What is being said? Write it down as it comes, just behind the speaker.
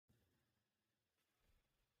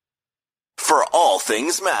for all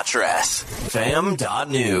things mattress.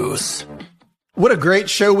 Fam.news. What a great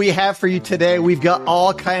show we have for you today. We've got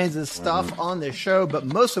all kinds of stuff on this show, but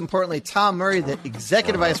most importantly, Tom Murray, the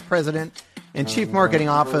Executive Vice President and Chief Marketing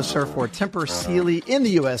Officer for Tempur Sealy in the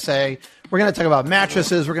USA. We're going to talk about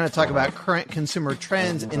mattresses. We're going to talk about current consumer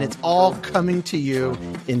trends, and it's all coming to you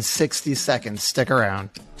in 60 seconds. Stick around.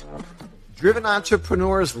 Driven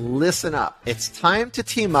entrepreneurs, listen up. It's time to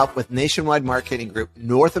team up with Nationwide Marketing Group,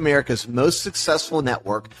 North America's most successful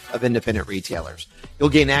network of independent retailers. You'll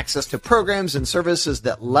gain access to programs and services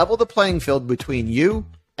that level the playing field between you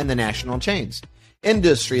and the national chains.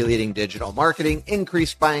 Industry-leading digital marketing,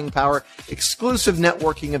 increased buying power, exclusive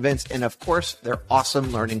networking events, and of course, their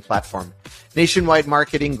awesome learning platform. Nationwide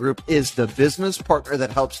Marketing Group is the business partner that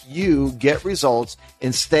helps you get results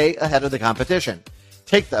and stay ahead of the competition.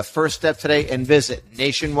 Take the first step today and visit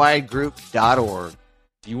nationwidegroup.org.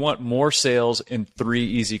 You want more sales in 3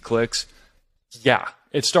 easy clicks? Yeah,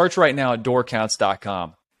 it starts right now at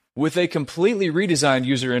doorcounts.com. With a completely redesigned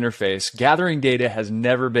user interface, gathering data has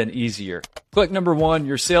never been easier. Click number 1,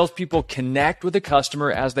 your salespeople connect with the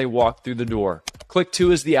customer as they walk through the door. Click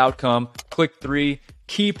 2 is the outcome. Click 3,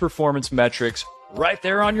 key performance metrics. Right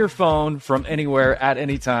there on your phone from anywhere at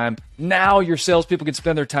any time. Now your salespeople can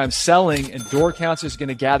spend their time selling, and DoorCounts is going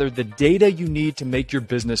to gather the data you need to make your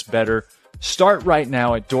business better. Start right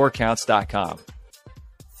now at doorcounts.com.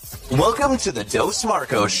 Welcome to the Dos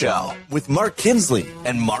Marco Show with Mark Kinsley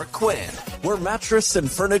and Mark Quinn, where mattress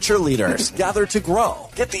and furniture leaders gather to grow,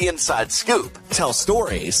 get the inside scoop, tell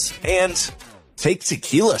stories, and take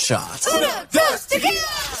tequila shots. Uno, dos, tequila!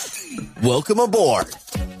 Welcome aboard.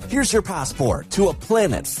 Here's your passport to a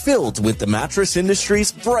planet filled with the mattress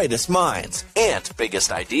industry's brightest minds and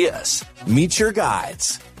biggest ideas. Meet your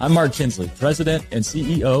guides. I'm Mark Kinsley, President and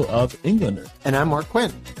CEO of Englander. And I'm Mark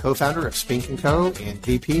Quinn, co-founder of Spink & Co. and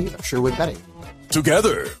VP of Sherwood Bedding.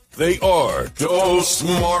 Together, they are Dos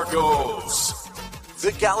Marcos.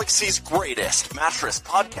 The galaxy's greatest mattress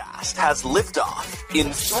podcast has liftoff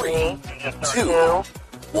in 3, 2,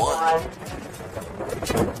 1.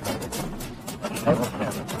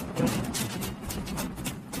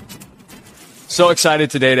 So excited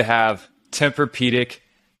today to have Tempur-Pedic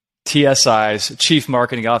TSI's Chief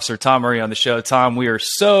Marketing Officer, Tom Murray, on the show. Tom, we are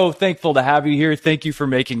so thankful to have you here. Thank you for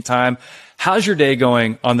making time. How's your day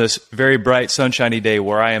going on this very bright, sunshiny day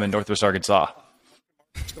where I am in Northwest Arkansas?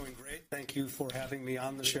 It's going great. Thank you for having me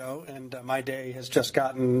on the show. And my day has just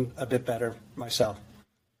gotten a bit better myself.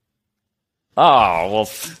 Oh, well,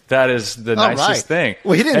 that is the nicest thing.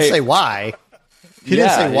 Well, he didn't say why. He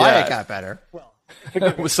didn't say why it got better.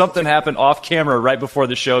 Well, something happened off camera right before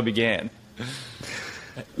the show began.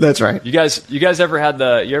 That's right. You guys ever had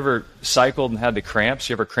you ever cycled and had the cramps?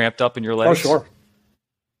 You ever cramped up in your legs? Oh, sure.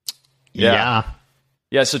 Yeah.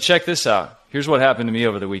 So check this out. Here's what happened to me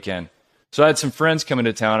over the weekend. So I had some friends come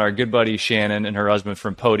into town. Our good buddy Shannon and her husband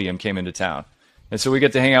from Podium came into town. And so we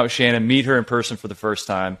get to hang out with Shannon, meet her in person for the first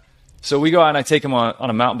time. So we go out and I take him on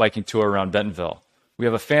a mountain biking tour around Bentonville. We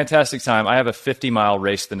have a fantastic time. I have a 50-mile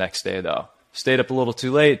race the next day, though. Stayed up a little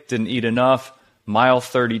too late, didn't eat enough. Mile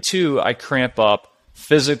 32, I cramp up,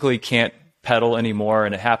 physically can't pedal anymore,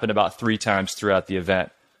 and it happened about 3 times throughout the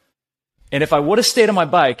event. And if I would have stayed on my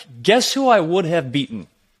bike, guess who I would have beaten?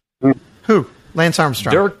 Who? Lance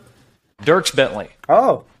Armstrong. Dierks Bentley.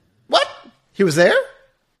 Oh. What? He was there?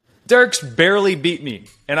 Dierks barely beat me.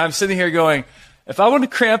 And I'm sitting here going, if I would have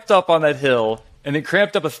cramped up on that hill and then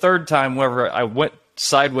cramped up a third time wherever I went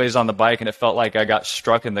sideways on the bike and it felt like I got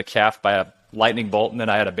struck in the calf by a lightning bolt and then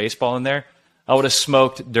I had a baseball in there, I would have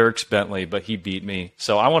smoked Dierks Bentley, but he beat me.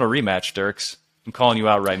 So I want to rematch, Dierks. I'm calling you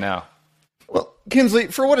out right now. Well, Kinsley,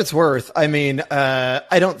 for what it's worth, I mean,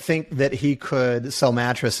 I don't think that he could sell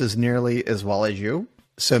mattresses nearly as well as you.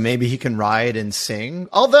 So maybe he can ride and sing.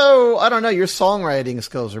 Although, I don't know, your songwriting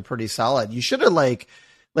skills are pretty solid. You should have like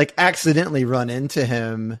accidentally run into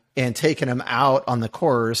him and taken him out on the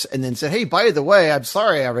course and then said, hey, by the way, I'm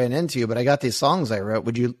sorry I ran into you, but I got these songs I wrote.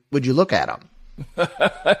 Would you look at them?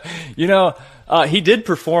 He did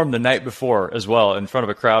perform the night before as well in front of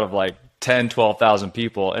a crowd of like 10, 12,000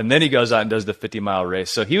 people. And then he goes out and does the 50-mile race.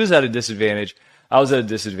 So he was at a disadvantage. I was at a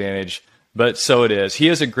disadvantage, but so it is. He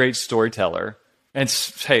is a great storyteller. And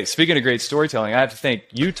hey, speaking of great storytelling, I have to thank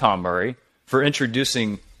you, Tom Murray, for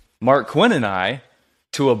introducing Mark Quinn and I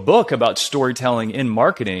to a book about storytelling in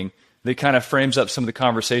marketing that kind of frames up some of the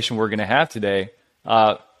conversation we're going to have today.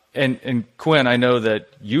 And Quinn, I know that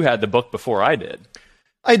you had the book before I did.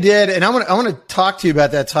 I did, and I want to talk to you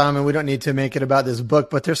about that, Tom, and we don't need to make it about this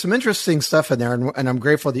book, but there's some interesting stuff in there, and I'm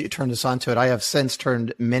grateful that you turned us onto it. I have since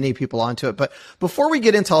turned many people onto it. But before we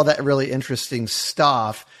get into all that really interesting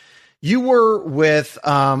stuff, You were with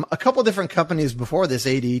a couple different companies before this,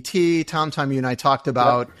 ADT, TomTom. You and I talked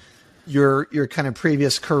about your kind of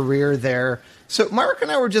previous career there. So Mark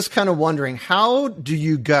and I were just kind of wondering, how do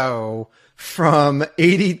you go from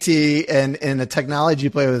ADT and a technology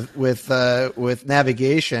play with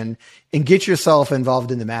navigation and get yourself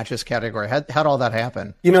involved in the mattress category? How'd all that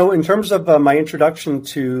happen? In terms of my introduction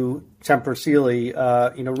to Tempur Sealy,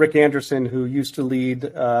 Rick Anderson, who used to lead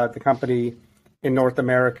the company in North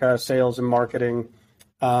America, sales and marketing,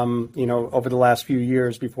 over the last few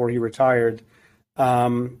years before he retired,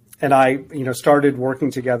 and I, started working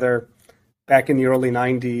together back in the early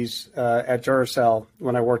 90s at Duracell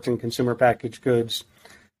when I worked in consumer packaged goods.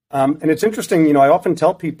 And it's interesting, I often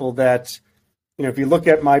tell people that, if you look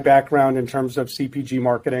at my background in terms of CPG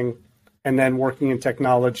marketing and then working in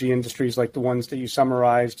technology industries like the ones that you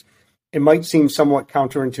summarized, it might seem somewhat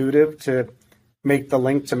counterintuitive to make the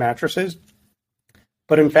link to mattresses.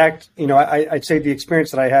 But in fact, I'd say the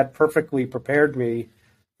experience that I had perfectly prepared me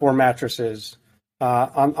for mattresses.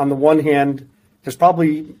 On the one hand, there's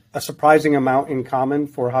probably a surprising amount in common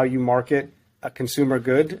for how you market a consumer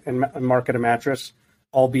good and market a mattress,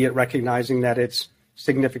 albeit recognizing that it's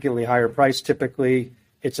significantly higher price. Typically,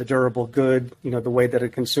 it's a durable good. The way that a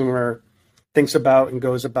consumer thinks about and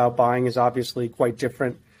goes about buying is obviously quite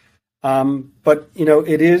different. But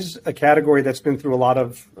it is a category that's been through a lot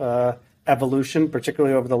of evolution,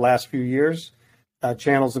 particularly over the last few years.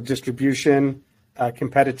 Channels of distribution,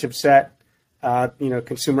 competitive set,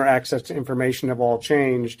 consumer access to information have all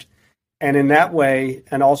changed. And in that way,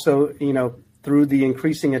 and also, through the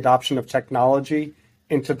increasing adoption of technology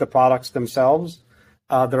into the products themselves,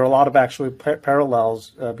 there are a lot of actually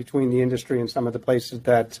parallels between the industry and some of the places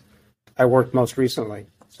that I worked most recently.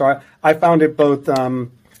 So I found it both,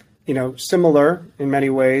 similar in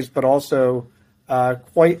many ways, but also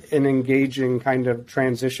quite an engaging kind of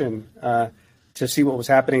transition to see what was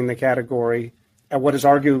happening in the category at what has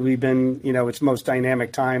arguably been, its most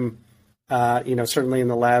dynamic time, certainly in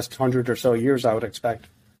the last 100 or so years, I would expect.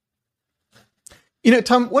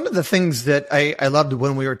 Tom, one of the things that I loved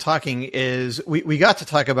when we were talking is we got to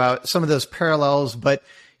talk about some of those parallels, but,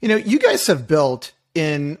 you guys have built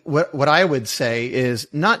in what I would say is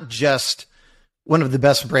not just one of the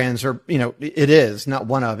best brands, or, it is not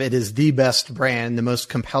one of, it is the best brand, the most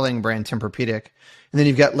compelling brand, Tempur-Pedic. And then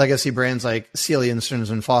you've got legacy brands like Sealy and Stearns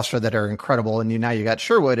 & Foster that are incredible. And now you got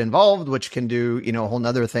Sherwood involved, which can do, a whole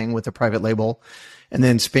nother thing with the private label. And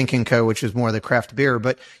then Spink & Co., which is more the craft beer.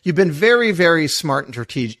 But you've been very, very smart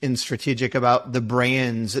and strategic about the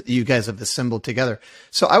brands that you guys have assembled together.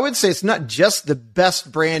 So I would say it's not just the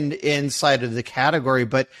best brand inside of the category,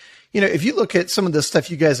 but, if you look at some of the stuff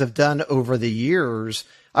you guys have done over the years,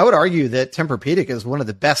 I would argue that Tempur-Pedic is one of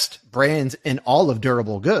the best brands in all of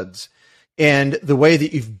durable goods. And the way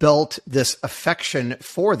that you've built this affection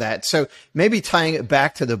for that. So maybe tying it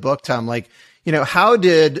back to the book, Tom, how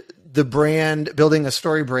did the brand, building a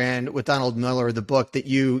story brand with Donald Miller, the book that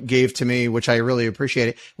you gave to me, which I really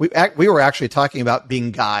appreciate it. We were actually talking about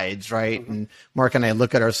being guides, right? Mm-hmm. And Mark and I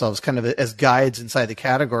look at ourselves kind of as guides inside the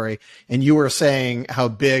category. And you were saying how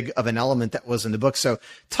big of an element that was in the book. So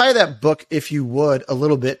tie that book, if you would, a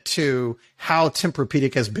little bit to how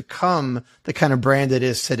Tempur-Pedic has become the kind of brand it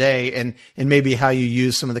is today, and maybe how you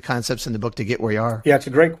use some of the concepts in the book to get where you are. Yeah, it's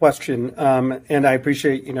a great question. And I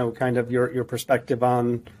appreciate, kind of your perspective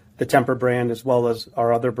on the Tempur brand as well as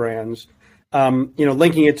our other brands.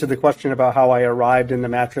 Linking it to the question about how I arrived in the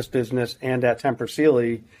mattress business and at Tempur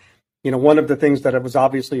Sealy, one of the things that it was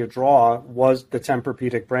obviously a draw was the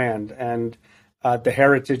Tempur-Pedic brand and the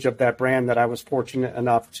heritage of that brand that I was fortunate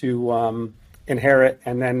enough to inherit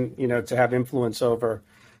and then, to have influence over.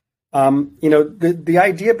 The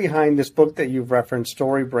idea behind this book that you've referenced,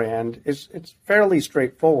 Story Brand, it's fairly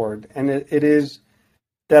straightforward, and it is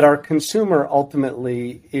that our consumer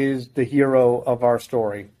ultimately is the hero of our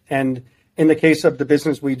story. And in the case of the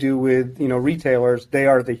business we do with, retailers, they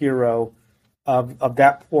are the hero of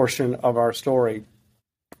that portion of our story.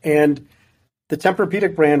 And the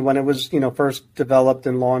Tempur-Pedic brand, when it was, first developed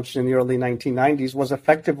and launched in the early 1990s, was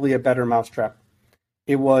effectively a better mousetrap.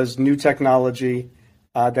 It was new technology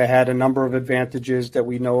that had a number of advantages that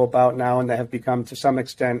we know about now and that have become, to some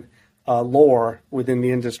extent, lore within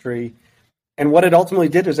the industry. And what it ultimately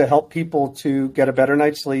did is it helped people to get a better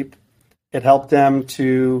night's sleep. It helped them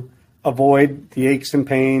to avoid the aches and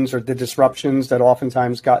pains or the disruptions that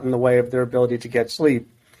oftentimes got in the way of their ability to get sleep.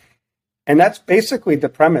 And that's basically the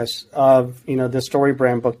premise of, the Story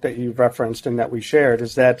Brand book that you've referenced and that we shared,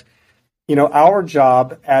 is that, our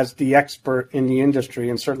job as the expert in the industry,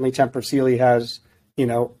 and certainly Tempur Sealy has,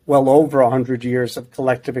 well over 100 years of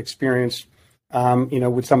collective experience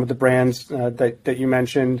with some of the brands that you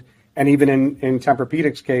mentioned, and even in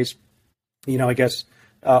Tempur-Pedic's case, I guess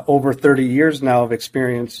over 30 years now of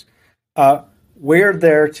experience. We're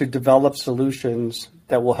there to develop solutions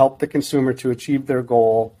that will help the consumer to achieve their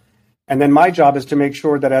goal. And then my job is to make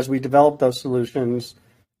sure that as we develop those solutions,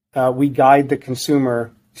 we guide the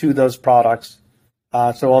consumer to those products.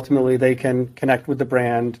 So ultimately they can connect with the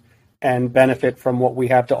brand and benefit from what we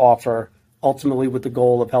have to offer, ultimately with the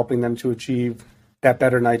goal of helping them to achieve that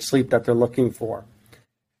better night's sleep that they're looking for.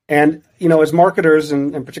 And, as marketers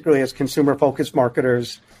and particularly as consumer-focused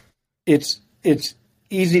marketers, it's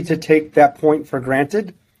easy to take that point for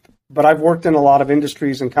granted. But I've worked in a lot of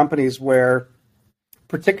industries and companies where,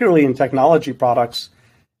 particularly in technology products,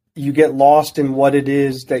 you get lost in what it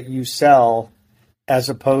is that you sell as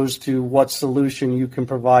opposed to what solution you can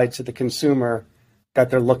provide to the consumer that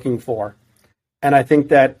they're looking for. And I think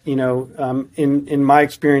that, in my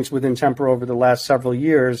experience within Tempur over the last several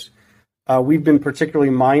years, we've been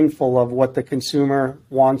particularly mindful of what the consumer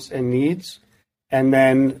wants and needs, and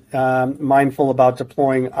then mindful about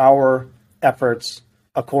deploying our efforts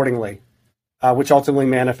accordingly, which ultimately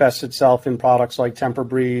manifests itself in products like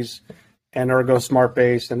Tempur-Breeze and Ergo Smart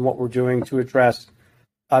Base and what we're doing to address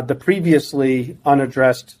the previously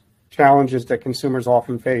unaddressed challenges that consumers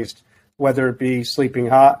often faced, whether it be sleeping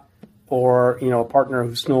hot or, a partner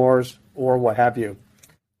who snores or what have you.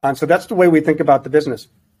 And so that's the way we think about the business.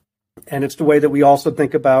 And it's the way that we also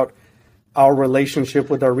think about our relationship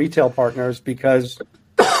with our retail partners, because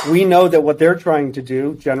we know that what they're trying to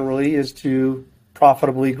do generally is to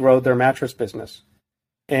profitably grow their mattress business.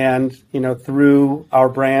 And, through our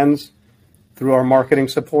brands, through our marketing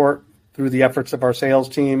support, through the efforts of our sales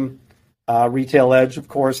team, Retail Edge, of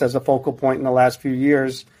course, as a focal point in the last few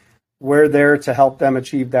years, we're there to help them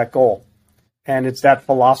achieve that goal. And it's that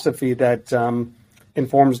philosophy that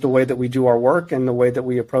informs the way that we do our work and the way that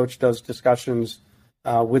we approach those discussions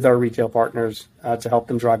with our retail partners to help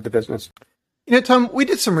them drive the business. Tom, we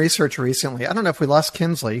did some research recently. I don't know if we lost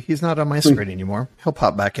Kinsley. He's not on my screen anymore. He'll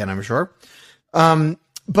pop back in, I'm sure.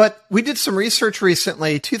 But we did some research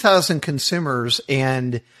recently, 2,000 consumers.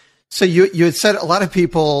 And so you had said a lot of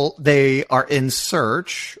people, they are in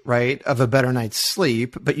search, right, of a better night's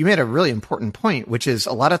sleep. But you made a really important point, which is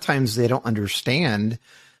a lot of times they don't understand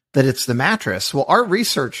that it's the mattress. Well, our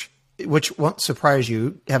research, which won't surprise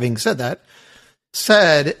you, having said that,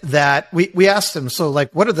 said that we asked them, so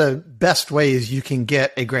what are the best ways you can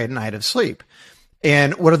get a great night of sleep?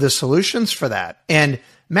 And what are the solutions for that? And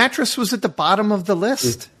mattress was at the bottom of the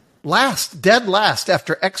list, dead last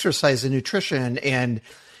after exercise and nutrition. And,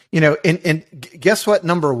 and guess what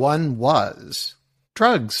number one was?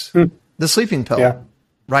 Drugs, the sleeping pill,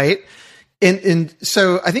 right? And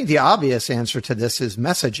so I think the obvious answer to this is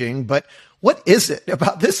messaging, but what is it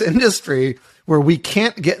about this industry where we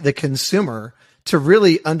can't get the consumer to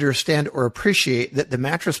really understand or appreciate that the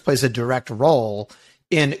mattress plays a direct role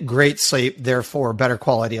in great sleep, therefore better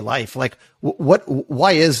quality of life?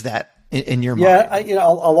 Why is that in your mind? Yeah,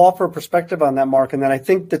 I'll offer a perspective on that, Mark, and then I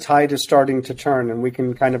think the tide is starting to turn, and we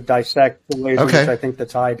can kind of dissect the ways in which I think the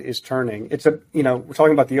tide is turning. It's we're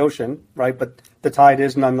talking about the ocean, right? But the tide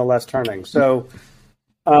is nonetheless turning. So,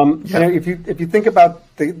 if you think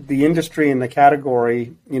about the industry and the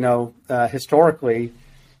category, historically,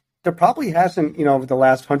 there probably hasn't, over the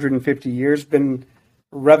last 150 years been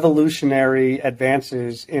revolutionary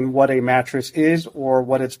advances in what a mattress is or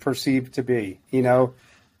what it's perceived to be.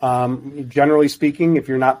 Generally speaking, if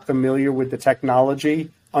you're not familiar with the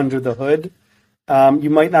technology under the hood, you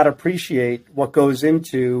might not appreciate what goes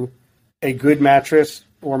into a good mattress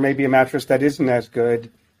or maybe a mattress that isn't as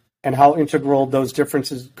good, and how integral those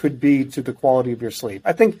differences could be to the quality of your sleep.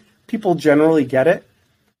 I think people generally get it,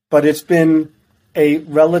 but it's been a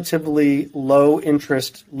relatively low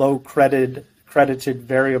interest, low credited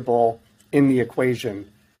variable in the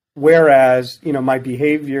equation. Whereas, my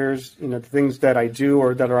behaviors, the things that I do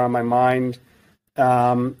or that are on my mind,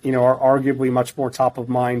 are arguably much more top of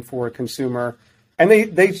mind for a consumer. And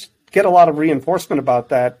they get a lot of reinforcement about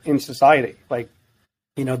that in society.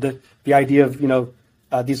 The idea of,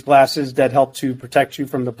 these glasses that help to protect you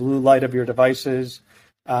from the blue light of your devices,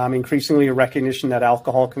 increasingly a recognition that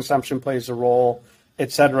alcohol consumption plays a role,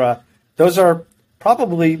 et cetera. Those are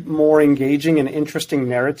probably more engaging and interesting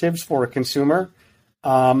narratives for a consumer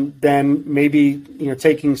than maybe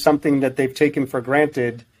taking something that they've taken for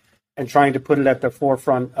granted and trying to put it at the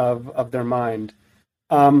forefront of their mind.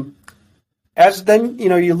 As then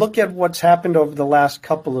you look at what's happened over the last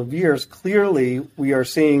couple of years, clearly we are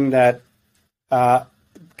seeing that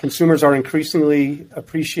consumers are increasingly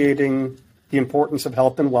appreciating the importance of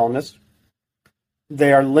health and wellness.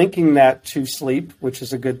 they are linking that to sleep, which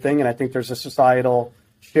is a good thing. And I think there's a societal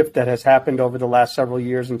shift that has happened over the last several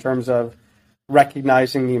years in terms of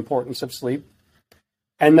recognizing the importance of sleep.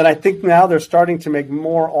 And then I think now they're starting to make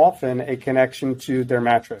more often a connection to their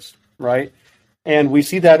mattress, right? And we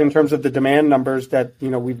see that in terms of the demand numbers that,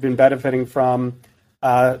 we've been benefiting from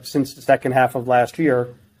since the second half of last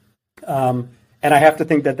year. And I have to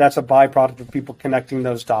think that that's a byproduct of people connecting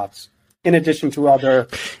those dots, in addition to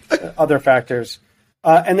other factors.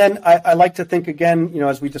 And then I like to think again,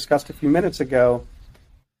 as we discussed a few minutes ago,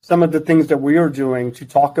 some of the things that we are doing to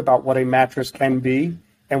talk about what a mattress can be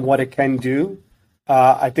and what it can do,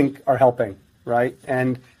 I think are helping, right?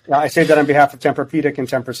 And I say that on behalf of Tempur-Pedic and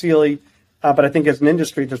Tempur Sealy, but I think as an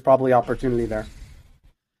industry, there's probably opportunity there.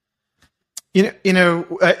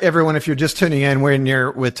 Everyone, if you're just tuning in, we're here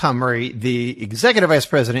with Tom Murray, the Executive Vice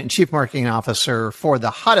President and Chief Marketing Officer for the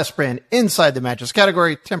hottest brand inside the mattress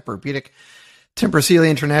category, Tempur-Pedic, Tempur Sealy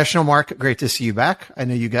International. Mark, great to see you back. I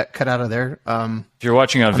know you got cut out of there. If you're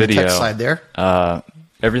watching on video, the tech side there,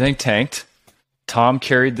 everything tanked. Tom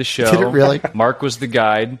carried the show. Did it really? Mark was the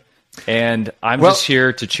guide, and I'm just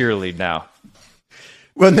here to cheerlead now.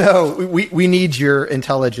 Well, no, we need your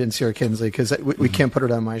intelligence here, Kinsley, because we can't put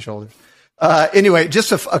it on my shoulders. Anyway,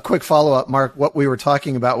 just a quick follow-up, Mark. What we were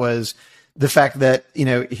talking about was the fact that,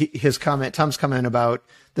 Tom's comment about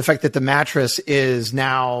the fact that the mattress is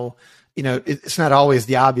now, it's not always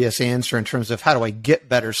the obvious answer in terms of how do I get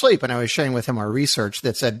better sleep. And I was sharing with him our research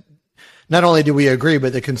that said, not only do we agree,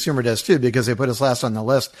 but the consumer does too, because they put us last on the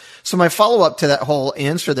list. So my follow-up to that whole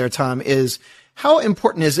answer there, Tom, is how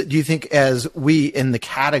important is it, do you think, as we in the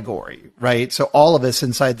category, right? So all of us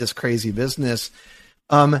inside this crazy business,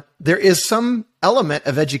 there is some element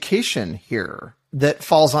of education here that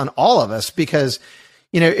falls on all of us because,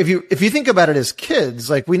 if you think about it as kids,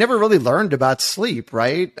 like we never really learned about sleep,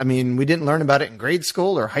 right? I mean, we didn't learn about it in grade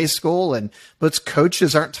school or high school, and most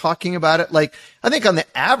coaches aren't talking about it. Like, I think on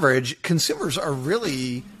the average, consumers are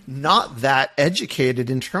really not that educated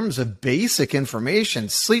in terms of basic information,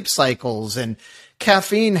 sleep cycles and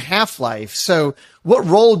caffeine half-life. So what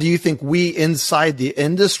role do you think we inside the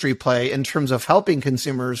industry play in terms of helping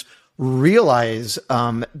consumers realize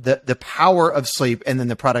the power of sleep and then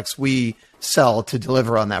the products we sell to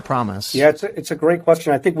deliver on that promise? Yeah, it's a great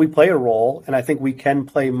question. I think we play a role, and I think we can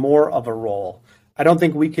play more of a role. I don't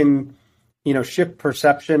think we can, shift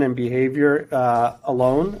perception and behavior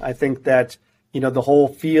alone. I think that, the whole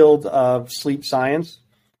field of sleep science,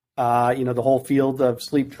 the whole field of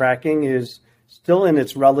sleep tracking is still in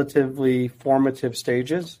its relatively formative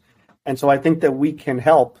stages. And so I think that we can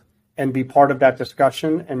help and be part of that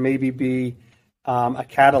discussion and maybe be a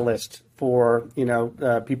catalyst for,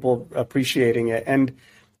 people appreciating it. And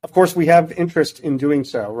of course, we have interest in doing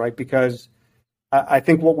so, right? Because I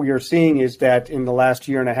think what we are seeing is that in the last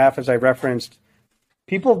year and a half, as I referenced,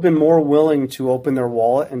 people have been more willing to open their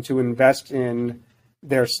wallet and to invest in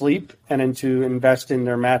their sleep and to invest in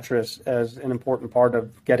their mattress as an important part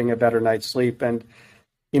of getting a better night's sleep. And,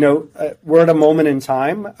 we're at a moment in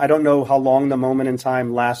time. I don't know how long the moment in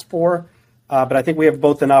time lasts for, but I think we have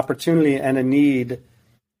both an opportunity and a need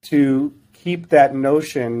to keep that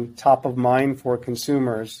notion top of mind for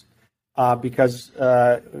consumers because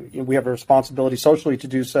we have a responsibility socially to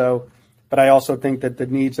do so. But I also think that the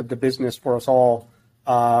needs of the business for us all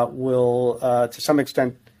will, to some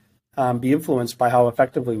extent, be influenced by how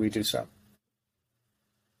effectively we do so.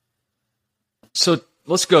 So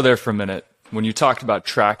let's go there for a minute. When you talked about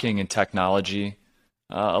tracking and technology,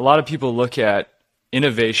 a lot of people look at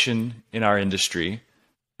innovation in our industry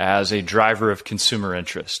as a driver of consumer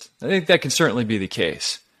interest. I think that can certainly be the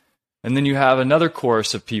case. And then you have another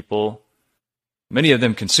chorus of people, many of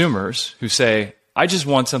them consumers, who say, I just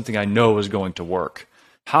want something I know is going to work.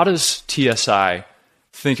 How does TSI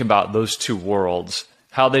think about those two worlds,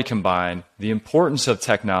 how they combine the importance of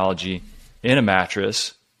technology in a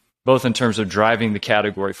mattress, both in terms of driving the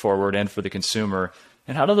category forward and for the consumer,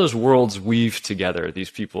 and how do those worlds weave together,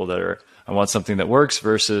 these people that are, I want something that works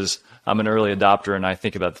versus I'm an early adopter and I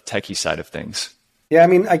think about the techie side of things? Yeah, I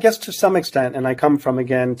mean, I guess to some extent, and I come from,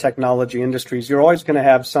 again, technology industries, you're always going to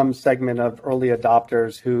have some segment of early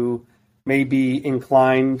adopters who may be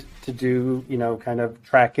inclined to do, kind of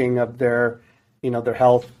tracking of their, their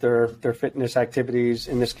health, their fitness activities,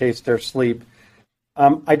 in this case, their sleep.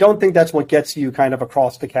 I don't think that's what gets you kind of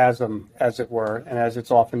across the chasm, as it were, and as it's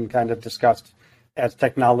often kind of discussed as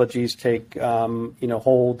technologies take,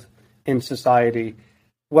 hold in society.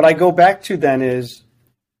 What I go back to then is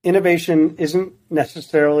innovation isn't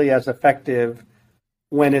necessarily as effective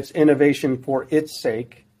when it's innovation for its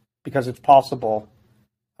sake, because it's possible,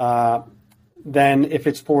 than if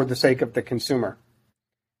it's for the sake of the consumer,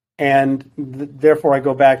 And therefore, I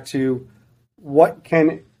go back to what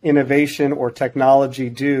can innovation or technology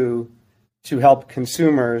do to help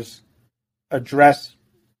consumers address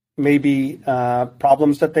maybe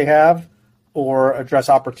problems that they have or address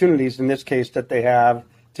opportunities, in this case, that they have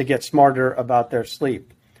to get smarter about their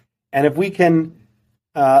sleep. And if we can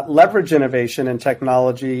leverage innovation and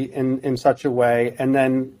technology in such a way and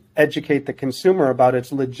then educate the consumer about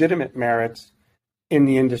its legitimate merits in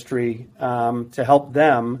the industry to help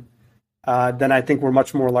them, then I think we're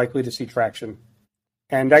much more likely to see traction.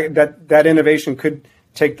 And that innovation could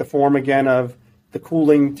take the form again of the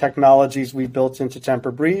cooling technologies we built into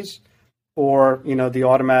TEMPUR-Breeze, or the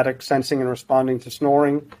automatic sensing and responding to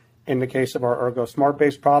snoring in the case of our Ergo Smart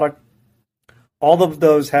Base product. All of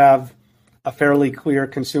those have a fairly clear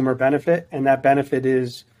consumer benefit, and that benefit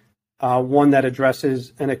is one that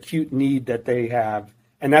addresses an acute need that they have,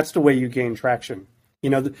 and that's the way you gain traction.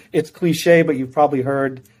 It's cliche, but you've probably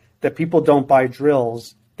heard that people don't buy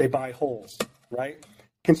drills, they buy holes, right?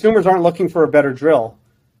 Consumers aren't looking for a better drill.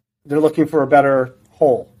 They're looking for a better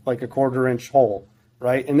hole, like a 1/4-inch hole,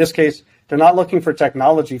 right? In this case, they're not looking for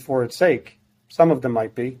technology for its sake. Some of them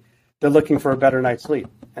might be. They're looking for a better night's sleep.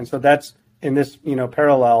 And so that's, in this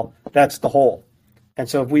parallel, that's the hole. And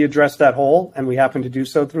so if we address that hole, and we happen to do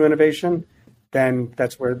so through innovation, then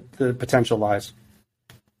that's where the potential lies.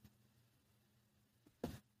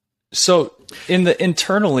 So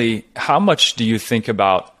internally, how much do you think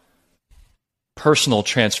about personal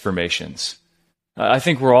transformations? I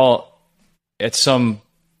think we're all at some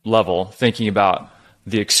level thinking about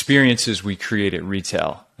the experiences we create at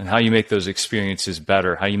retail and how you make those experiences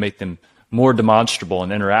better, how you make them more demonstrable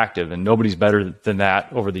and interactive. And nobody's better than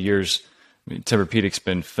that over the years. Tempur-Pedic's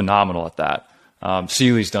been phenomenal at that.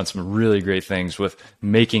 Sealy's done some really great things with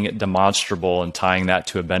making it demonstrable and tying that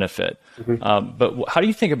to a benefit. Mm-hmm. But how do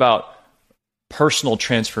you think about personal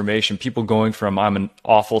transformation, people going from I'm an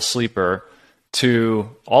awful sleeper to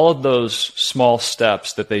all of those small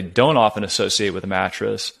steps that they don't often associate with a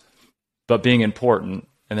mattress, but being important,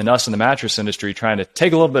 and then us in the mattress industry trying to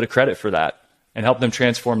take a little bit of credit for that and help them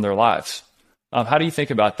transform their lives? How do you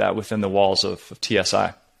think about that within the walls of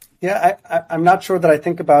TSI? Yeah, I'm not sure that I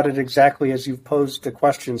think about it exactly as you've posed the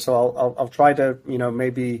question, so I'll try to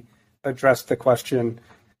maybe address the question.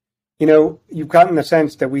 You've gotten the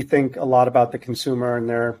sense that we think a lot about the consumer and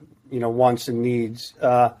their wants and needs.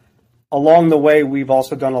 Along the way, we've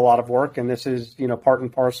also done a lot of work, and this is part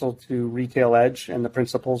and parcel to Retail Edge and the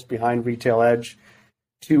principles behind Retail Edge,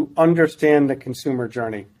 to understand the consumer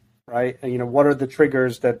journey, right? What are the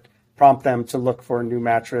triggers that prompt them to look for a new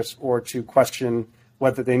mattress or to question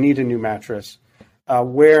whether they need a new mattress?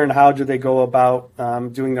 Where and how do they go about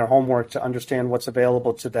doing their homework to understand what's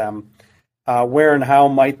available to them? Where and how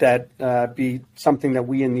might that be something that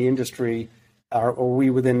we in the industry or we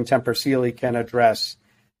within Tempur Sealy can address?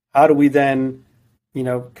 How do we then,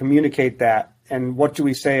 communicate that? And what do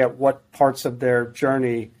we say at what parts of their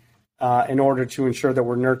journey in order to ensure that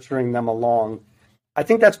we're nurturing them along? I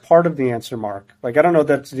think that's part of the answer, Mark. I don't know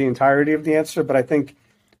that's the entirety of the answer, but I think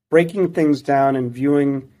breaking things down and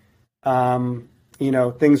viewing,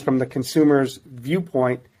 things from the consumer's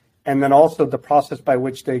viewpoint, and then also the process by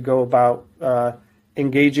which they go about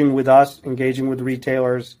engaging with us, engaging with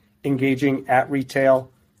retailers, engaging at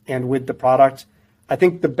retail and with the product. I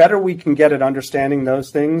think the better we can get at understanding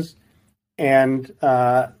those things and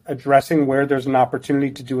addressing where there's an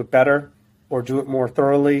opportunity to do it better or do it more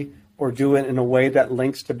thoroughly or do it in a way that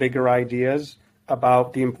links to bigger ideas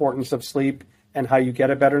about the importance of sleep and how you get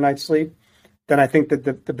a better night's sleep, then I think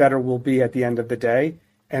that the better we'll be at the end of the day.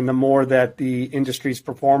 And the more that the industry's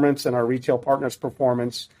performance and our retail partners'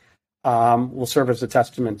 performance will serve as a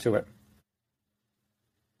testament to it.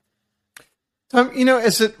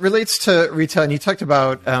 As it relates to retail, and you talked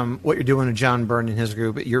about what you're doing with John Byrne and his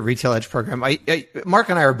group, your Retail Edge program. Mark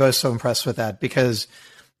and I are both so impressed with that because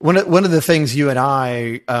one of the things you and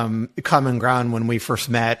I, common ground when we first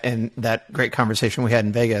met and that great conversation we had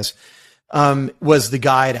in Vegas, was the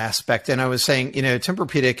guide aspect. And I was saying,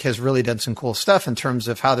 Tempur-Pedic has really done some cool stuff in terms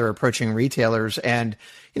of how they're approaching retailers. And,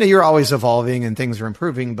 you're always evolving and things are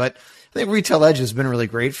improving. But I think Retail Edge has been really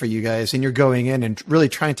great for you guys. And you're going in and really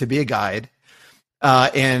trying to be a guide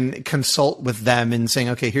and consult with them and saying,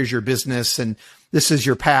 okay, here's your business and this is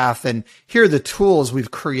your path. And here are the tools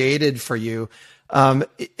we've created for you. And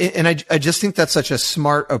I just think that's such a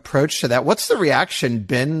smart approach to that. What's the reaction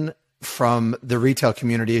been from the retail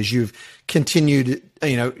community as you've continued,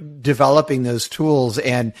 developing those tools,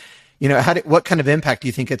 and what kind of impact do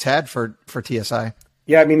you think it's had for TSI?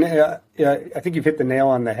 Yeah, I think you've hit the nail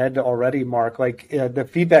on the head already, Mark. The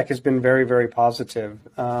feedback has been very, very positive.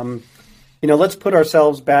 let's put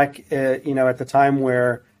ourselves back, at the time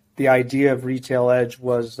where the idea of Retail Edge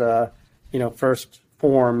was, first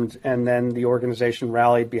formed, and then the organization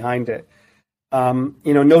rallied behind it.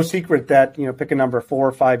 No secret that, pick a number, 4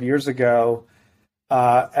 or 5 years ago,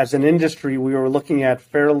 as an industry, we were looking at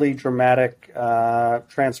fairly dramatic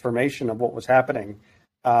transformation of what was happening.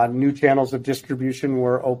 New channels of distribution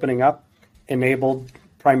were opening up, enabled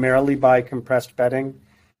primarily by compressed betting.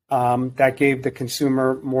 That gave the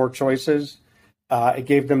consumer more choices. It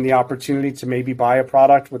gave them the opportunity to maybe buy a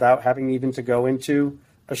product without having even to go into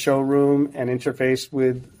a showroom and interface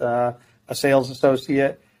with a sales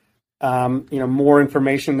associate. More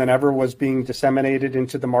information than ever was being disseminated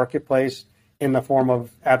into the marketplace in the form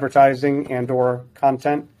of advertising and or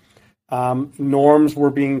content. Norms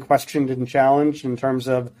were being questioned and challenged in terms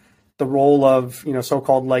of the role of,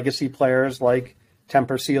 so-called legacy players like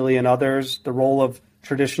Tempur Sealy and others, the role of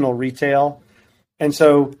traditional retail. And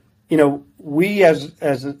so, we as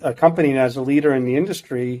a company and as a leader in the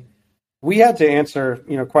industry, we had to answer,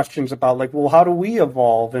 questions about how do we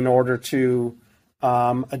evolve in order to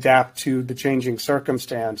adapt to the changing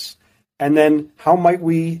circumstance? And then how might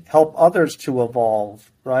we help others to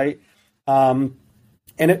evolve, right? And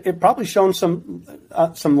it probably shone some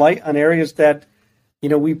light on areas that,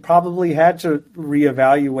 we probably had to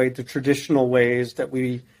reevaluate the traditional ways that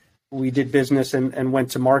we did business and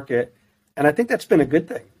went to market. And I think that's been a good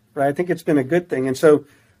thing, right? I think it's been a good thing. And so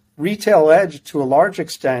Retail Edge, to a large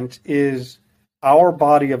extent, is our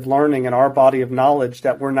body of learning and our body of knowledge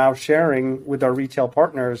that we're now sharing with our retail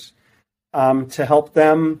partners to help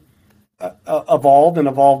them evolve and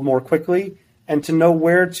evolve more quickly, and to know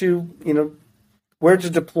where to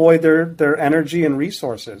deploy their energy and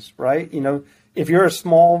resources, right? If you're a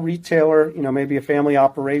small retailer, maybe a family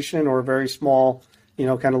operation or a very small,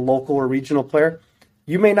 kind of local or regional player,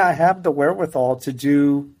 you may not have the wherewithal to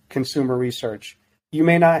do consumer research. You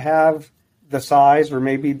may not have the size or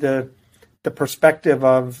maybe the perspective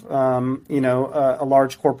of, a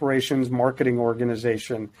large corporation's marketing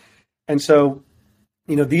organization. And so,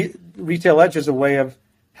 the Retail Edge is a way of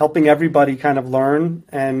helping everybody kind of learn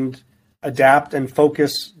and adapt and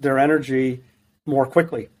focus their energy more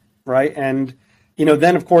quickly, right? And,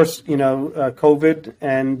 then, of course, COVID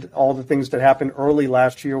and all the things that happened early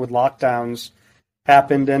last year with lockdowns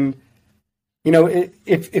happened. And,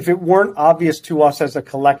 if it weren't obvious to us as a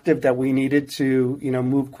collective that we needed to,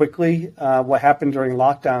 move quickly, what happened during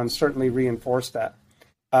lockdown certainly reinforced that.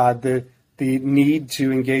 The need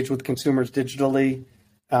to engage with consumers digitally,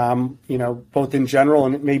 both in general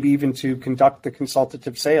and maybe even to conduct the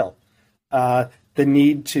consultative sale. The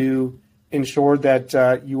need to ensure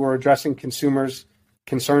that you were addressing consumers'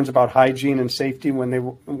 concerns about hygiene and safety when they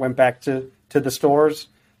went back to the stores.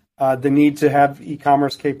 The need to have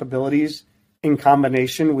e-commerce capabilities in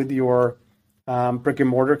combination with your brick and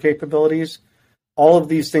mortar capabilities. All of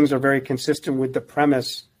these things are very consistent with the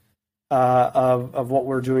premise of what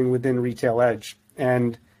we're doing within Retail Edge.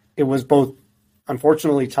 And it was both,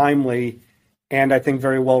 unfortunately, timely and I think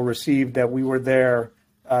very well received that we were there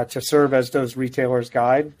to serve as those retailers'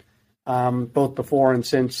 guide, both before and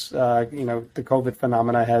since, the COVID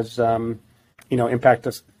phenomena has,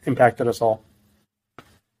 impacted us all.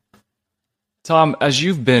 Tom, as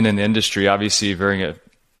you've been in the industry, obviously during a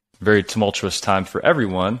very tumultuous time for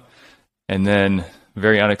everyone, and then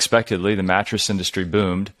very unexpectedly, the mattress industry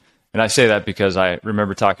boomed. And I say that because I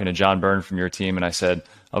remember talking to John Byrne from your team, and I said,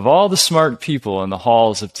 of all the smart people in the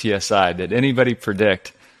halls of TSI, did anybody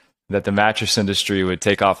predict that the mattress industry would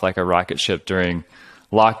take off like a rocket ship during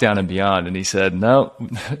lockdown and beyond? And he said, no,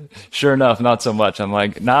 sure enough, not so much. I'm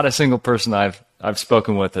like, not a single person I've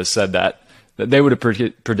spoken with has said that they would have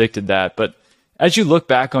predicted that. But as you look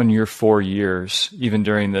back on your 4 years, even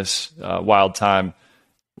during this wild time,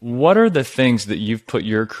 what are the things that you've put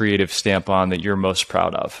your creative stamp on that you're most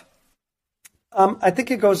proud of? I think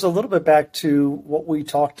it goes a little bit back to what we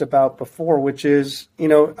talked about before, which is,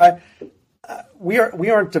 we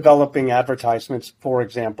aren't developing advertisements, for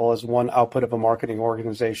example, as one output of a marketing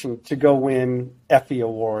organization to go win Effie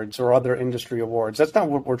Awards or other industry awards. That's not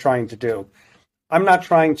what we're trying to do. I'm not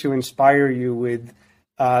trying to inspire you with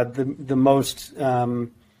the most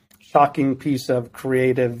shocking piece of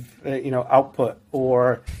creative, output,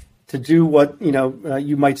 or to do what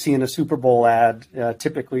you might see in a Super Bowl ad,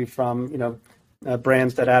 typically from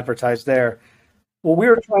brands that advertise there. Well,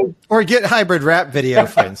 we're trying, or get hybrid rap video,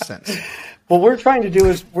 for instance. What we're trying to do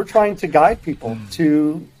is we're trying to guide people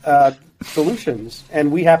to solutions,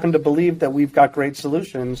 and we happen to believe that we've got great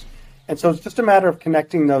solutions, and so it's just a matter of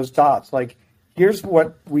connecting those dots. Like, here's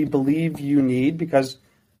what we believe you need because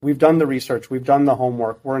we've done the research, we've done the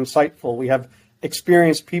homework, we're insightful, we have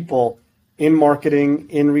experienced people in marketing,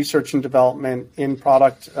 in research and development, in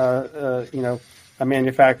product,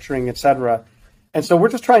 manufacturing, et cetera. And so we're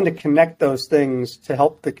just trying to connect those things to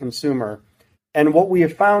help the consumer. And what we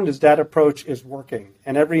have found is that approach is working.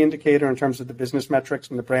 And every indicator in terms of the business metrics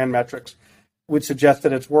and the brand metrics would suggest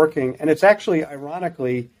that it's working. And it's actually,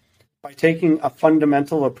 ironically, by taking a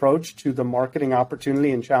fundamental approach to the marketing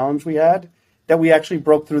opportunity and challenge we had, that we actually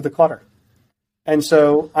broke through the clutter. And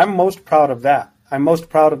so I'm most proud of that. I'm most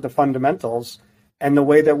proud of the fundamentals and the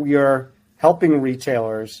way that we are helping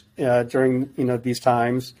retailers during these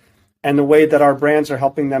times, and the way that our brands are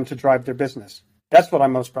helping them to drive their business. That's what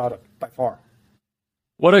I'm most proud of by far.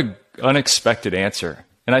 What an unexpected answer.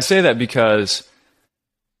 And I say that because,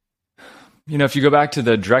 if you go back to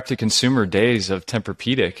the direct-to-consumer days of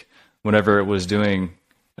Tempur-Pedic, whenever it was doing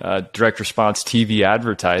direct response TV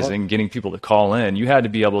advertising, getting people to call in, you had to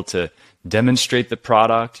be able to demonstrate the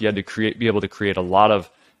product. You had to be able to create a lot of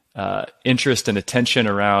interest and attention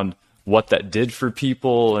around what that did for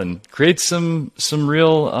people, and create some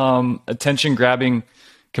real attention-grabbing,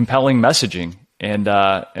 compelling messaging. And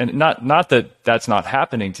not that that's not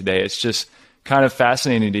happening today. It's just kind of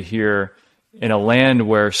fascinating to hear in a land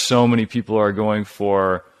where so many people are going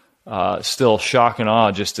for still shock and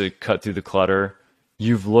awe just to cut through the clutter.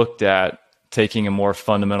 You've looked at taking a more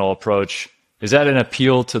fundamental approach. Is that an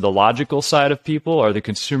appeal to the logical side of people? Are the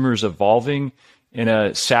consumers evolving in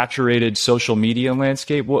a saturated social media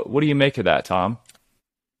landscape? What do you make of that, Tom?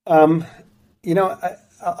 I'll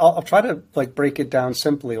try to break it down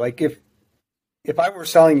simply. If I were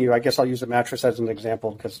selling you, I guess I'll use a mattress as an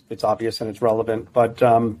example because it's obvious and it's relevant. But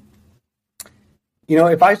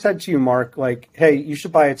if I said to you, Mark, hey, you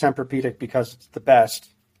should buy a Tempur-Pedic because it's the best,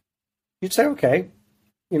 you'd say, okay,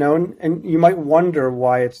 and you might wonder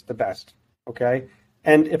why it's the best. Okay.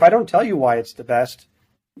 And if I don't tell you why it's the best,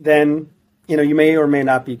 then, you may or may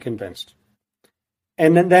not be convinced.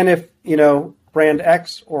 And then if, brand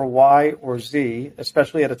X or Y or Z,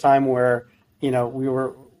 especially at a time where,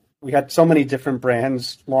 we had so many different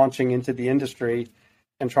brands launching into the industry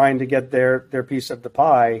and trying to get their piece of the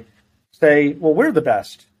pie, say, well, we're the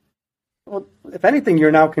best. Well, if anything,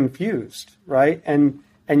 you're now confused, right? And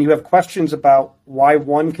you have questions about why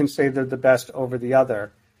one can say they're the best over the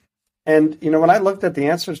other. And, when I looked at the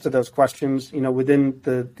answers to those questions, within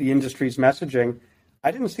the industry's messaging,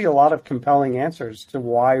 I didn't see a lot of compelling answers to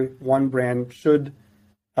why one brand should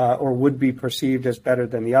or would be perceived as better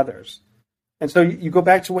than the others. And so you go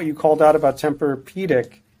back to what you called out about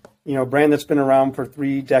Tempur-Pedic, a brand that's been around for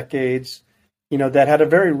 3 decades, that had a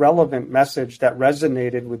very relevant message that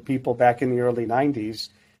resonated with people back in the early 90s.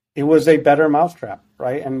 It was a better mousetrap,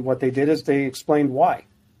 right? And what they did is they explained why.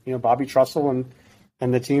 Bobby Trussell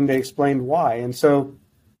and the team, they explained why. And so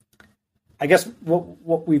I guess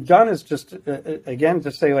what we've done is just, again,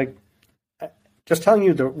 to say, just telling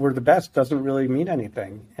you that we're the best doesn't really mean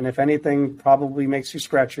anything. And if anything, probably makes you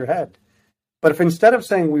scratch your head. But if instead of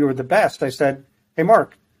saying we were the best, I said, hey,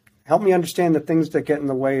 Mark, help me understand the things that get in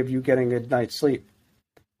the way of you getting a night's sleep.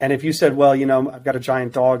 And if you said, well, I've got a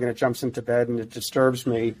giant dog and it jumps into bed and it disturbs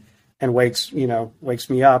me and wakes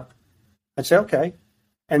me up, I'd say, okay.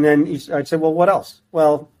 And then I'd say, well, what else?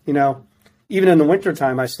 Well, even in the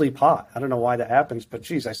wintertime, I sleep hot. I don't know why that happens, but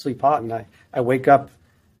geez, I sleep hot and I wake up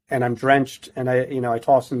and I'm drenched and I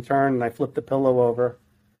toss and turn and I flip the pillow over.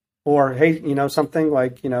 Or, hey, something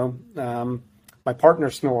like, my partner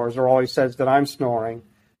snores or always says that I'm snoring.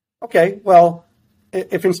 Okay, well,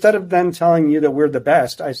 if instead of then telling you that we're the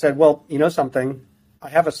best, I said, well, something, I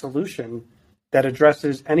have a solution that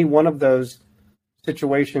addresses any one of those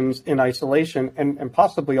situations in isolation and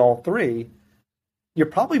possibly all 3, you're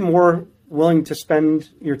probably more willing to spend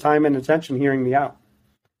your time and attention hearing me out.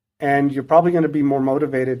 And you're probably going to be more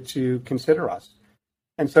motivated to consider us.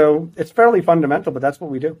 And so it's fairly fundamental, but that's what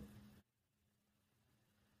we do.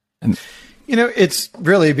 And it's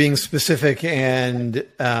really being specific and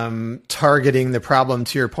targeting the problem,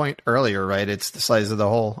 to your point earlier, right? It's the size of the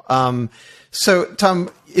hole. So, Tom,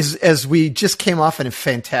 as we just came off in a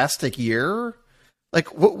fantastic year,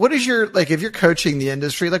 what is your, if you're coaching the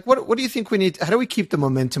industry, what do you think we need? How do we keep the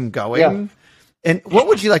momentum going? Yeah. And what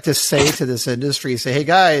would you like to say to this industry? Say, hey,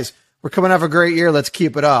 guys, we're coming off a great year. Let's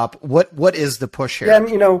keep it up. What is the push here?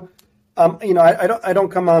 Yeah, I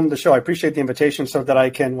don't come on the show. I appreciate the invitation so that I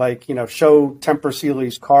can show Tempur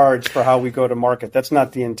Sealy's cards for how we go to market. That's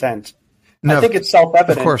not the intent. No, I think it's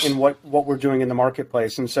self-evident in what we're doing in the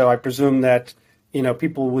marketplace. And so I presume that,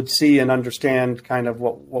 people would see and understand kind of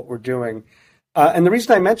what we're doing. And the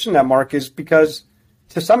reason I mention that, Mark, is because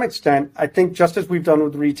to some extent, I think just as we've done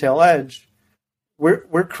with Retail Edge,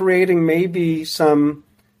 we're creating maybe some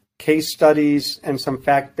case studies and some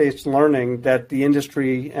fact-based learning that the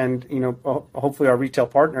industry and, hopefully our retail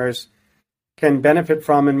partners can benefit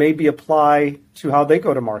from and maybe apply to how they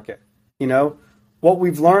go to market. What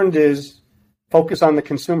we've learned is focus on the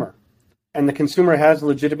consumer, and the consumer has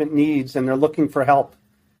legitimate needs and they're looking for help,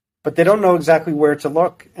 but they don't know exactly where to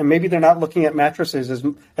look. And maybe they're not looking at mattresses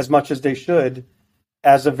as much as they should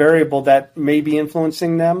as a variable that may be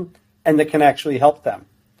influencing them and that can actually help them.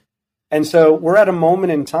 And so we're at a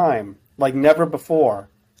moment in time like never before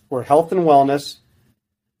where health and wellness,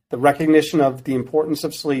 the recognition of the importance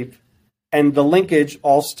of sleep, and the linkage,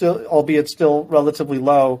 albeit still relatively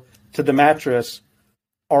low, to the mattress,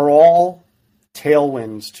 are all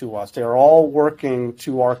tailwinds to us. They are all working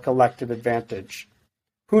to our collective advantage.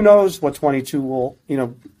 Who knows what 22 will,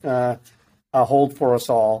 hold for us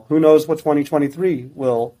all? Who knows what 2023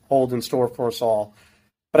 will hold in store for us all?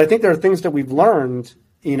 But I think there are things that we've learned,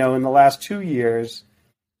 in the last 2 years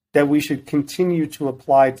that we should continue to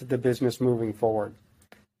apply to the business moving forward.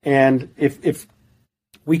 And if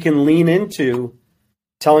we can lean into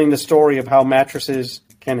telling the story of how mattresses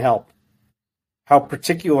can help, how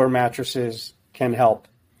particular mattresses can help,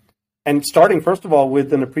 and starting, first of all,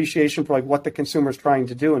 with an appreciation for what the consumer is trying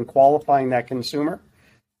to do and qualifying that consumer,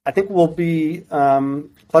 I think we'll be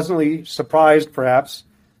pleasantly surprised, perhaps,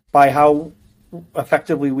 by how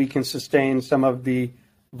effectively we can sustain some of the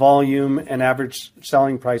volume and average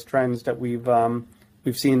selling price trends that we've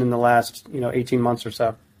seen in the last 18 months or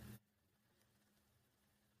so.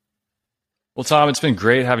 Well, Tom, it's been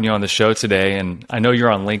great having you on the show today, and I know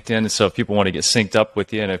you're on LinkedIn, so if people want to get synced up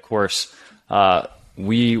with you, and of course,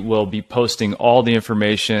 we will be posting all the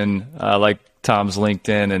information like Tom's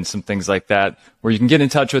LinkedIn and some things like that, where you can get in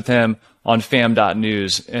touch with him on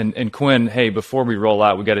fam.news. And Quinn, hey, before we roll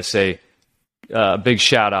out, we got to say a big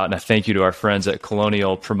shout out and a thank you to our friends at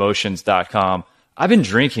colonialpromotions.com. I've been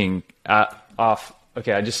drinking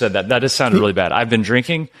okay, I just said that. That just sounded really bad. I've been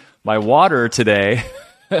drinking my water today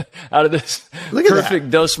out of this perfect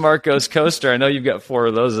Dos Marcos coaster. I know you've got 4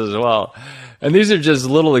 of those as well. And these are just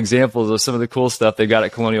little examples of some of the cool stuff they got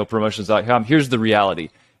at colonialpromotions.com. Here's the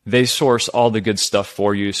reality. They source all the good stuff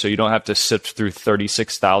for you, so you don't have to sift through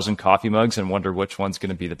 36,000 coffee mugs and wonder which one's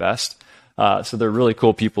going to be the best. So they're really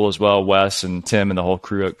cool people as well, Wes and Tim and the whole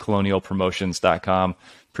crew at colonialpromotions.com.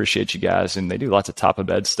 Appreciate you guys. And they do lots of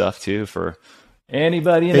top-of-bed stuff, too, for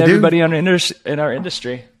anybody and everybody in our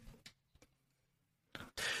industry.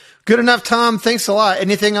 Good enough, Tom. Thanks a lot.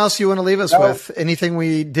 Anything else you want to leave us with? Anything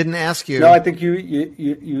we didn't ask you? No, I think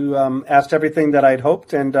you asked everything that I'd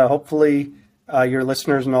hoped, and hopefully your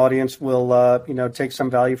listeners and audience will take some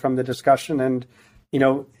value from the discussion. And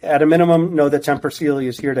at a minimum, know that Tempur Sealy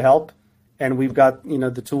is here to help, and we've got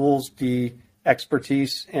the tools, the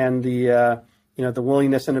expertise, and the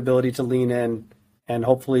willingness and ability to lean in and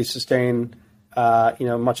hopefully sustain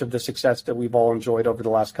much of the success that we've all enjoyed over the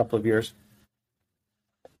last couple of years.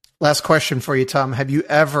 Last question for you, Tom. Have you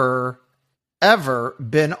ever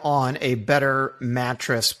been on a better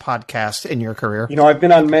mattress podcast in your career? I've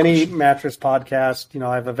been on many mattress podcasts.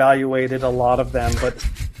 I've evaluated a lot of them, but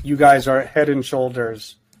you guys are head and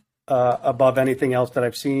shoulders above anything else that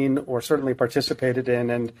I've seen or certainly participated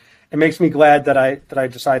in. And it makes me glad that I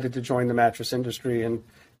decided to join the mattress industry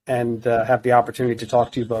and have the opportunity to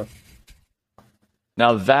talk to you both.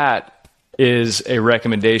 Now that is a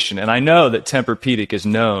recommendation. And I know that Tempur-Pedic is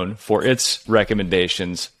known for its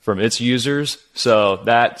recommendations from its users, so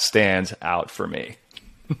that stands out for me.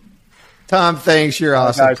 Tom, thanks. You're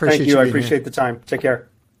awesome. Guys, thank you. I appreciate the time. Take care.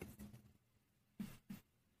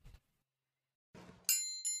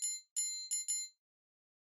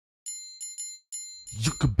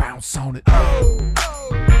 You can bounce on it.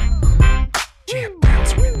 Yeah,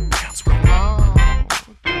 bounce with it, bounce with it.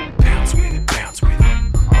 Bounce with it, bounce with it.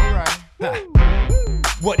 All right.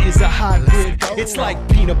 What is a hybrid? It's like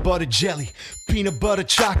peanut butter jelly, peanut butter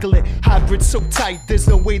chocolate. Hybrid so tight, there's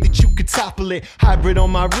no way that you could topple it. Hybrid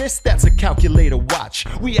on my wrist, that's a calculator watch.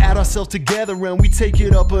 We add ourselves together and we take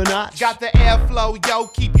it up a notch. Got the airflow, yo,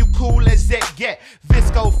 keep you cool as it get.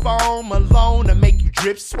 Visco foam alone to make you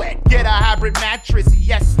drip sweat. Get a hybrid mattress,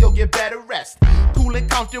 yes, you'll get better rest. Cool and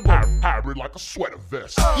comfortable, Hybrid like a sweater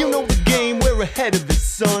vest. you know the game, we're ahead of the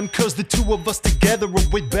sun. Cause the two of us together are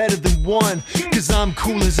way better than one. Cause I'm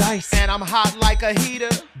cool as ice, and I'm hot like a heater.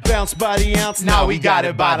 bounce by the ounce, now we got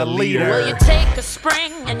it by the liter. Well, you take a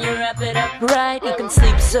spring and you wrap it up right. You can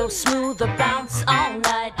sleep so smooth or bounce all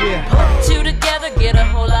night. Put two together, get a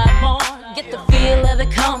whole lot more. Get the feel of the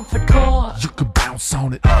comfort core. You can bounce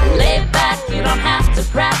on it. Lay back, you don't have to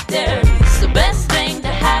practice. It's the best thing to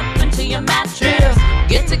happen to your mattress.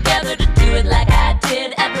 Get together to do it like I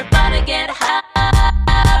did. Everybody get high.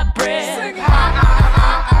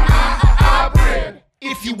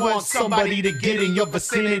 want somebody to get in your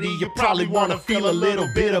vicinity, you probably want to feel a little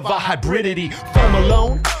bit of a hybridity. Foam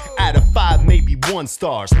alone, out of 5, maybe 1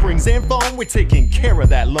 star. Springs and foam, we're taking care of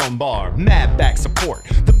that lumbar. Mad back support,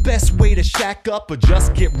 the best way to shack up or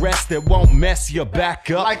just get rest that won't mess your back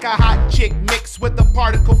up. Like a hot chick mixed with a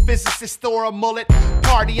particle physicist or a mullet.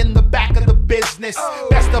 Party in the back of the business.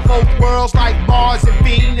 Best of both worlds like Mars and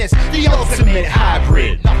Venus. The ultimate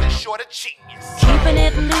hybrid. Nothing short of genius. Keeping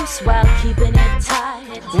it loose while keeping it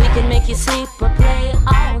tight. We can make you sleep or play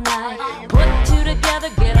all night. Put 2 together,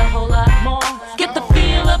 get a whole lot more. Get the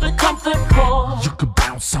feel of a comfort core. You can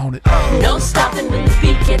bounce on it. No stopping when the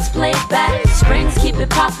beat gets played back. Springs keep it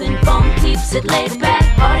popping, foam keeps it laid back.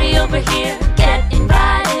 Party over here, get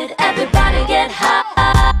invited. Everybody get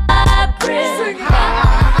hybrid. Sing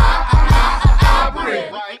hybrid.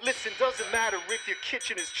 Listen, doesn't matter if your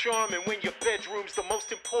kitchen is charming when your bedroom's the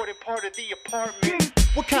most important part of the apartment.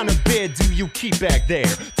 What kind of bed do you keep back there?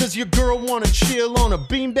 Does your girl wanna chill on a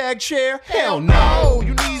beanbag chair? Hell no!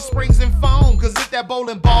 You need springs and foam, cause if that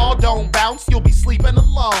bowling ball don't bounce, you'll be sleeping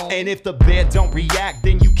alone. And if the bed don't react,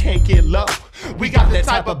 then you can't get low. We got that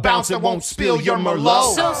type of bounce that won't spill your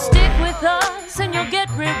Merlot. So stick with us and you'll get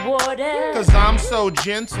rewarded. Cause I'm so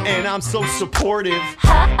gentle and I'm so supportive.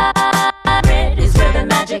 Hybrid is where the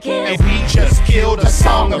magic is. And we just killed a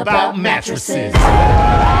song about mattresses.